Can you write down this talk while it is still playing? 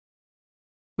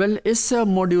Well इस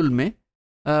module में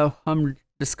हम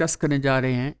डिस्कस करने जा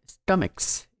रहे हैं स्टमक्स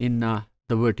इन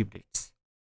द वर्टिब्रेट्स।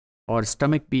 और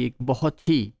स्टमक भी एक बहुत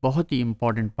ही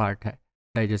इम्पॉर्टेंट पार्ट है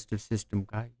डाइजेस्टिव सिस्टम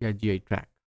का या जीआई ट्रैक्ट।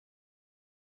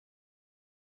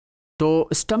 तो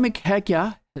स्टमक है क्या?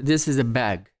 This is a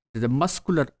bag, is a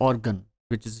muscular organ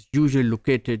which is usually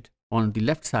located on the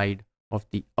left side of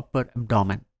the upper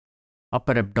abdomen.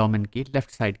 Upper abdomen की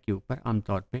लेफ्ट साइड के ऊपर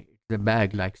आमतौर पे it's a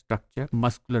bag like structure,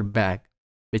 muscular bag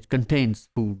which contains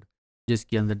food,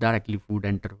 जिसके अंदर directly food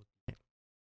enter होती है।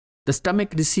 The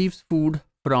stomach receives food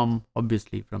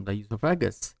obviously from the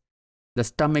esophagus. The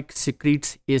stomach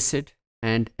secretes acid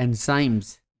and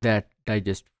enzymes that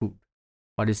digest food.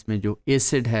 और इसमें जो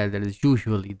acid है that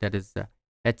is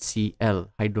HCl,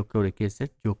 hydrochloric acid,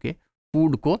 जो कि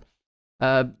फूड को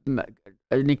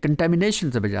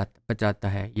कंटेमिनेशन से बचाता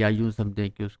है, या यूँ समझें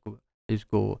कि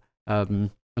इसको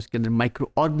उसके अंदर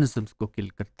माइक्रो ऑर्गेनिजम्स को किल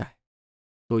करता है।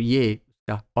 तो ये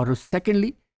उसका, और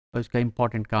सेकेंडली उसका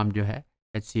इम्पॉर्टेंट काम जो है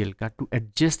HCl का, टू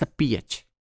एडजस्ट द पीएच,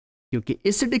 क्योंकि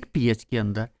एसिडिक पीएच के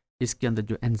अंदर इसके अंदर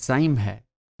जो एंजाइम है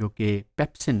जो कि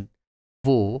पेप्सिन,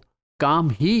 वो काम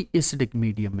ही एसिडिक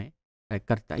मीडियम में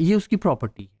करता है। ये उसकी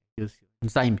प्रॉपर्टी है,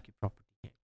 एंजाइम की प्रॉपर्टी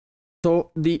है।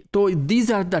 तो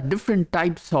these are the different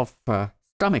types of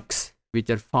stomachs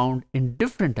which are found in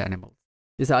different animals.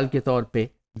 मिसाल के तौर पे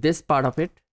this part of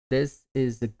it, this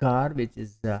is गार which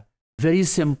is very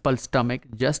simple stomach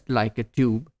just like a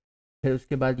tube. फिर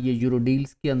उसके बाद ये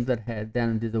यूरोडील्स के अंदर है,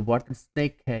 देन दिस वाटर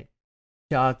स्नेक है,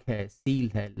 शार्क है, सील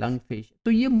है, लंग फिश।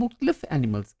 तो ये मुख्तलिफ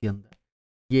एनिमल्स के अंदर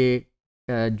ये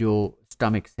जो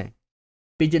स्टमक्स हैं।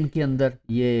 पिजन के अंदर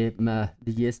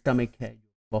ये स्टमक है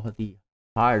बहुत ही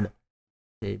हार्ड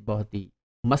से, बहुत ही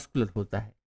मस्कुलर होता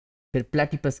है। फिर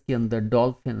प्लेटिपस के अंदर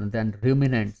डॉल्फिन, देन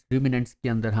रूमिनेंट्स के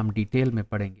अंदर हम डिटेल में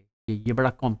पढ़ेंगे कि ये बड़ा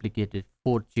कॉम्प्लिकेटेड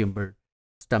 4 चेम्बर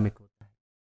स्टमक होता है।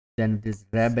 Then this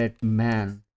rabbit, man,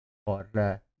 or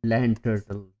land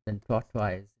turtle, then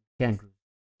tortoise, kangaroo.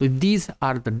 So these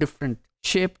are the different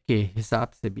shape के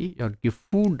हिसाब से भी, और कि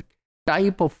फूड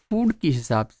टाइप ऑफ फूड के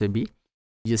हिसाब से भी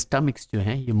ये स्टमक्स जो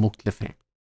हैं ये मुख्तलिफ हैं।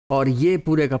 और ये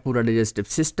पूरे का पूरा डाइजेस्टिव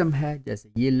सिस्टम है।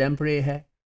 जैसे ये लैम्प्रे है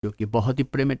जो कि बहुत ही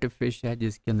प्रिमिटिव फिश है,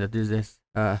 जिसके अंदर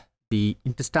द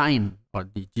इंटेस्टाइन और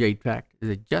the GI tract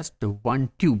is just one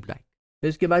tube like. फिर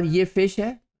उसके बाद ये फिश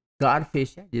है, गार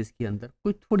फिश है, जिसके अंदर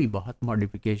कोई थोड़ी बहुत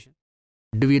मॉडिफिकेशन,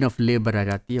 डिवीजन ऑफ लेबर आ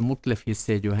जाती है। मुख्तलिफ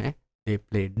हिस्से जो हैं they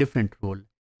play different role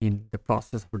in the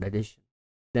process of digestion.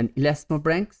 Then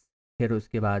इलास्मोब्रैंक्स, फिर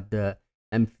उसके बाद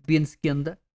एम्फिबियंस के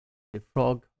अंदर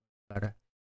फ्रॉग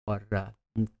और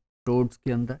टोड्स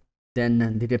के अंदर,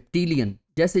 देन द रेप्टिलियन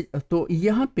जैसे। तो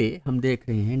यहाँ पे हम देख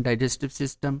रहे हैं digestive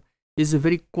system is a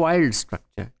very coiled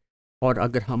structure, और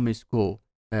अगर हम इसको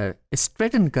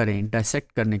स्ट्रेटन करें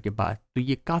डाइसेक्ट करने के बाद, तो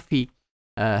ये काफ़ी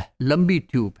लंबी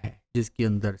ट्यूब है, जिसके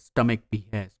अंदर स्टमक भी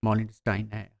है, स्मॉल इंटेस्टाइन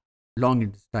है, लॉन्ग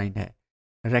इंटेस्टाइन है,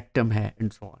 रेक्टम है,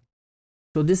 एंड सो ऑन।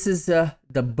 तो this is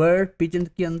the bird pigeon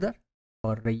के अंदर,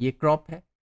 और ये क्रॉप है,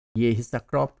 ये हिस्सा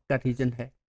क्रॉप का रीजन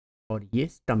है, और ये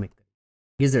स्टमक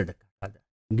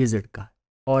गिजर्ड का।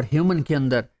 और ह्यूमन के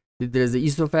अंदर देयर इज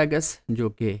ईसोफेगस, जो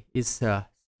कि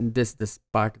दिस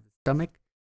पार्ट ऑफ स्टमक,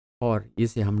 और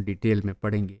इसे हम डिटेल में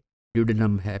पढ़ेंगे।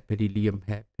 ड्यूडेनम है, पेरिलियम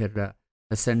है, फिर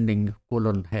असेंडिंग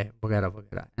कोलन है, वगैरह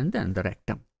वगैरह, एंड देन द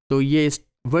रेक्टम। तो ये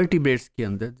वर्टिब्रेट्स के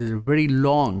अंदर this is very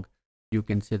long, you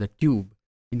can say the tube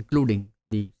including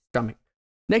the stomach.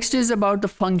 Next is about the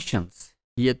functions.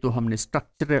 ये तो हमने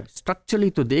स्ट्रक्चरली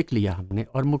तो देख लिया हमने,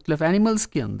 और मुख्तलिफ एनिमल्स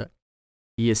के अंदर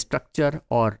ये स्ट्रक्चर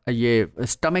और ये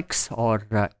स्टमक्स और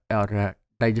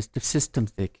डाइजेस्टिव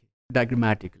सिस्टम्स देखे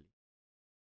डायग्रामेटिकली।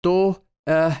 तो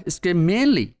इसके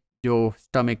मेनली जो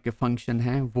स्टमक के फंक्शन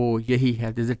हैं वो यही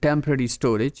है, this is a temporary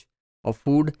storage of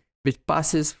food which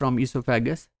passes from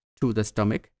oesophagus to the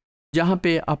stomach, जहाँ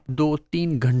पे आप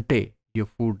 2-3 घंटे ये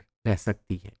फूड रह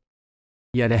सकती है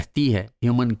या रहती है।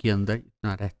 ह्यूमन के अंदर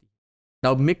इतना रहती है।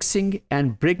 Now mixing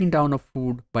and breaking down of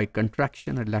food by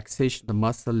contraction and relaxation the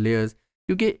muscle layers,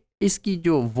 क्योंकि इसकी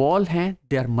जो वॉल हैं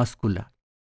दे आर मस्कुलर,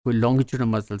 कोई लॉन्गिट्यूडनल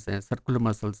मसल्स हैं, सर्कुलर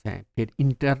मसल्स हैं, फिर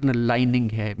इंटरनल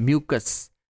लाइनिंग है, म्यूकस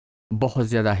बहुत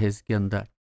ज़्यादा है इसके अंदर,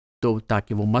 तो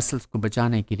ताकि वो मसल्स को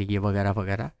बचाने के लिए वगैरह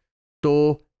वगैरह।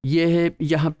 तो ये है,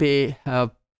 यहाँ पे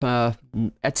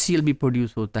HCl भी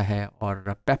प्रोड्यूस होता है,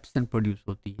 और पेप्सिन प्रोड्यूस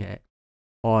होती है,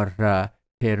 और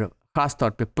फिर ख़ास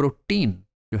तौर पे प्रोटीन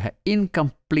जो है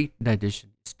इनकम्प्लीट डाइजेशन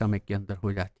स्टमक के अंदर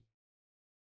हो जाती है।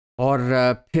 और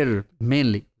फिर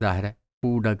मेनली ज़ाहिर है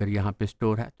फूड अगर यहाँ पे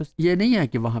स्टोर है, तो ये नहीं है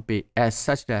कि वहाँ पे एज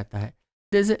सच रहता है,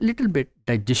 there is a little bit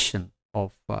digestion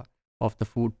of the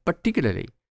food, particularly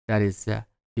that is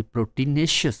the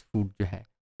proteinaceous food जो है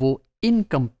वो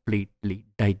इनकम्प्लीटली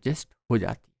डाइजेस्ट हो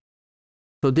जाती है।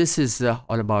 So this is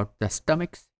all about the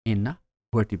stomachs in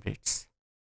vertebrates.